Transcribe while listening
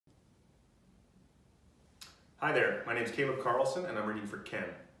Hi there, my name is Caleb Carlson and I'm reading for Ken.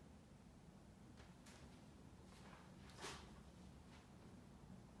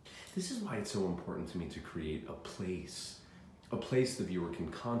 This is why it's so important to me to create a place the viewer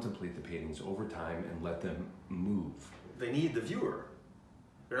can contemplate the paintings over time and let them move. They need the viewer.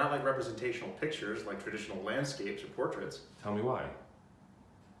 They're not like representational pictures like traditional landscapes or portraits. Tell me why.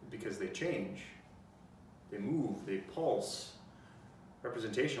 Because they change, they move, they pulse.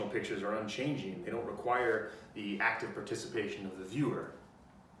 Representational pictures are unchanging. They don't require the active participation of the viewer.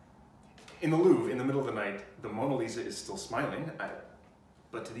 In the Louvre, in the middle of the night, the Mona Lisa is still smiling,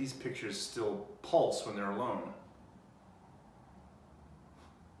 but do these pictures still pulse when they're alone?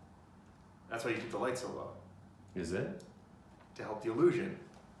 That's why you keep the light so low. Is it? To help the illusion.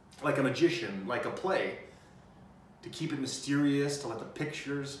 Like a magician, like a play. To keep it mysterious, to let the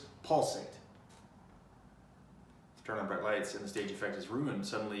pictures pulsate. Turn on bright lights and the stage effect is ruined.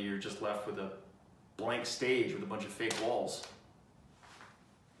 Suddenly you're just left with a blank stage with a bunch of fake walls.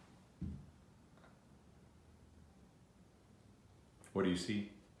 What do you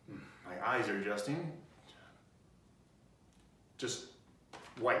see? My eyes are adjusting. Just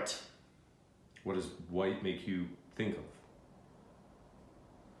white. What does white make you think of?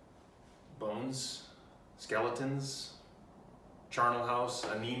 Bones, skeletons, charnel house,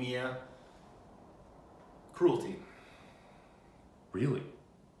 anemia, cruelty. Really?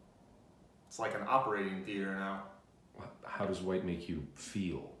 It's like an operating theater now. How does white make you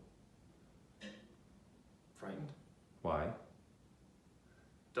feel? Frightened? Why?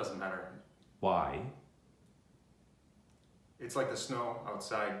 Doesn't matter. Why? It's like the snow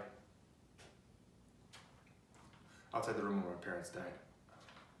outside the room where my parents died.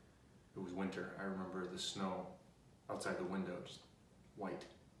 It was winter. I remember the snow outside the window, just white.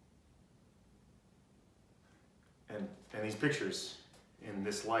 And these pictures in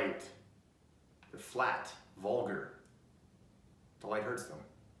this light, they're flat, vulgar. The light hurts them.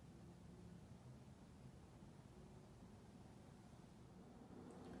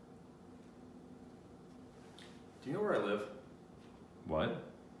 Do you know where I live? What?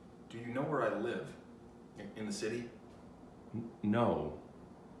 Do you know where I live? In the city? No.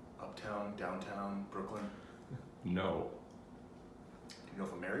 Uptown, downtown, Brooklyn? No. Do you know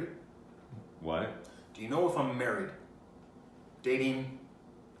if I'm married? What? Do you know if I'm married? Dating?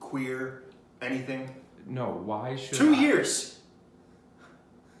 Queer? Anything? No, why should 2 years!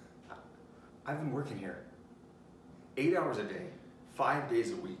 I've been working here 8 hours a day, 5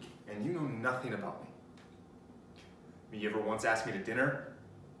 days a week, and you know nothing about me. You ever once asked me to dinner?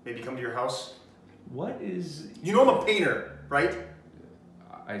 Maybe come to your house? What is... You know I'm a painter, right?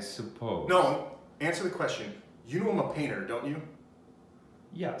 I suppose. No, answer the question. You know I'm a painter, don't you?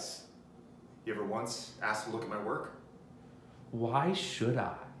 Yes. You ever once asked to look at my work? Why should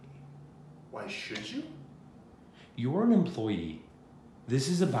I? Why should you? You're an employee. This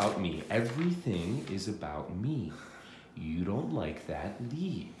is about me. Everything is about me. You don't like that?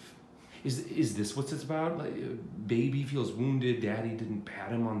 Leave. Is this what it's about? Like, baby feels wounded, daddy didn't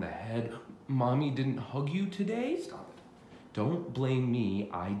pat him on the head, mommy didn't hug you today? Stop it. Don't blame me,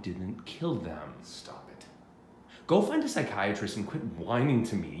 I didn't kill them. Stop it. Go find a psychiatrist and quit whining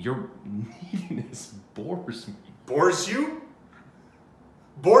to me. Your neediness bores me. Bores you?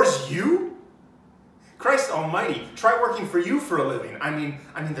 Bores you? Christ almighty, try working for you for a living. I mean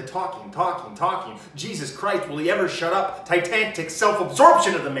the talking. Jesus Christ, will he ever shut up? Titanic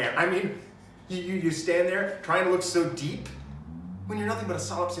self-absorption of the man. I mean, you stand there trying to look so deep when you're nothing but a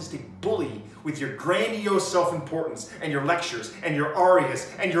solipsistic bully with your grandiose self-importance and your lectures and your arias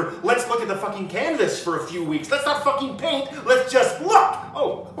and your let's look at the fucking canvas for a few weeks. Let's not fucking paint, let's just look.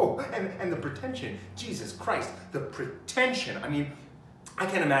 And the pretension. Jesus Christ, the pretension. I mean, I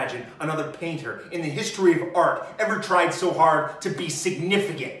can't imagine another painter in the history of art ever tried so hard to be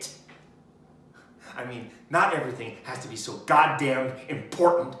significant. I mean, not everything has to be so goddamn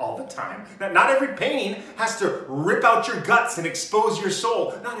important all the time. Not every painting has to rip out your guts and expose your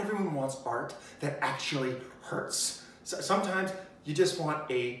soul. Not everyone wants art that actually hurts. Sometimes you just want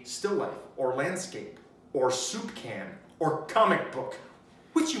a still life, or landscape, or soup can, or comic book,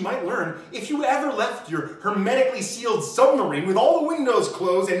 which you might learn if you ever left your hermetically sealed submarine with all the windows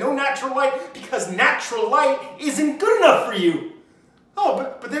closed and no natural light, because natural light isn't good enough for you.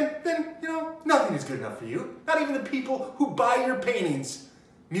 Oh, but then, you know, nothing is good enough for you. Not even the people who buy your paintings.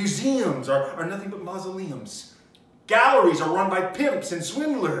 Museums are nothing but mausoleums. Galleries are run by pimps and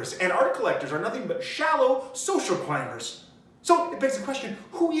swindlers, and art collectors are nothing but shallow social climbers. So it begs the question,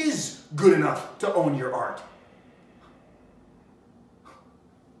 who is good enough to own your art?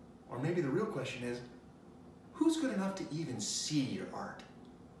 Or maybe the real question is, who's good enough to even see your art?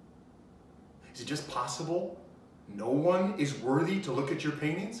 Is it just possible No one is worthy to look at your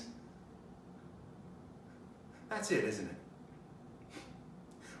paintings? That's it, isn't it?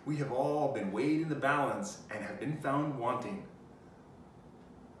 We have all been weighed in the balance and have been found wanting.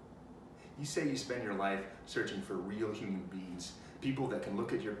 You say you spend your life searching for real human beings, people that can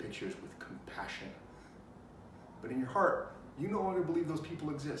look at your pictures with compassion. But in your heart, you no longer believe those people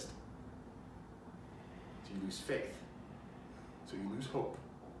exist. So you lose faith. So you lose hope.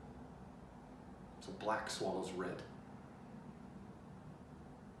 So black swallows red.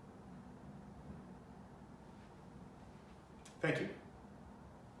 Thank you.